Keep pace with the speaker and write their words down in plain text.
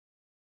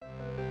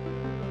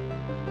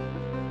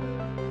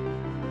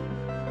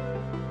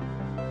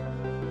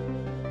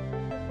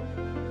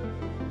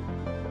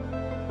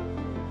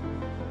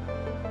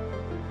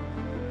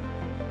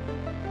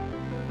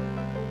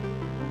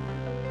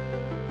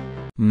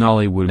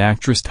Nollywood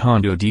actress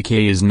Tonto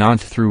Dikeh is not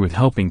through with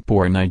helping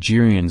poor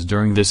Nigerians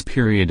during this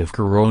period of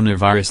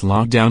coronavirus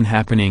lockdown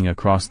happening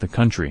across the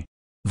country.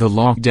 The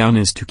lockdown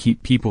is to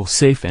keep people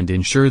safe and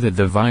ensure that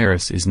the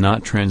virus is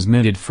not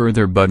transmitted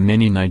further, but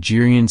many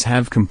Nigerians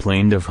have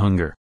complained of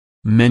hunger.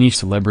 Many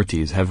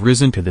celebrities have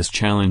risen to this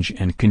challenge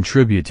and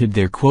contributed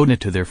their quota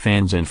to their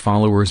fans and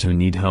followers who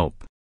need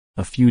help.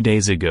 A few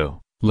days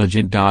ago,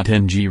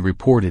 Legit.ng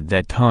reported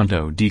that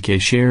Tonto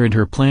Dikeh shared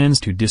her plans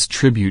to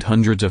distribute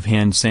hundreds of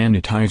hand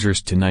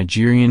sanitizers to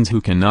Nigerians who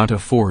cannot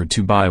afford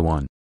to buy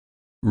one.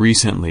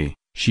 Recently,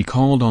 she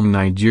called on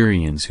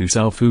Nigerians who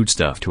sell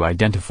foodstuff to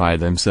identify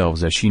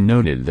themselves, as she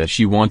noted that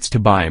she wants to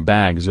buy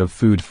bags of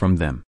food from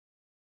them.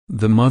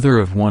 The mother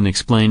of one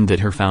explained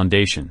that her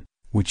foundation,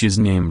 which is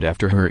named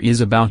after her,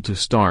 is about to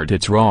start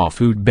its raw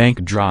food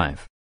bank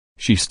drive.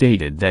 She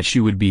stated that she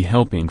would be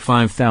helping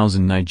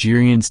 5,000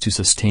 Nigerians to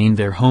sustain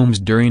their homes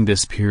during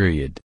this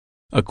period.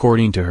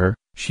 According to her,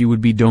 she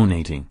would be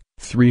donating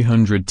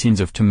 300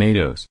 tins of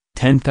tomatoes,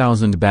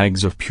 10,000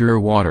 bags of pure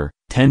water,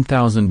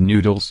 10,000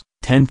 noodles,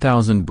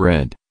 10,000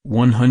 bread,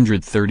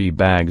 130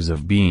 bags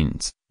of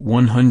beans,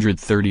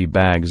 130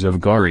 bags of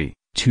gari,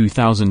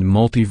 2,000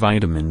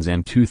 multivitamins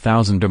and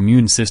 2,000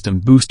 immune system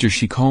boosters.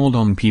 She called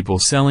on people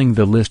selling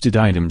the listed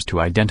items to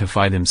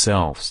identify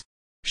themselves.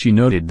 She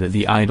noted that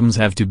the items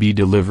have to be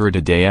delivered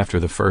a day after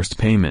the first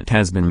payment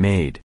has been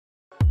made.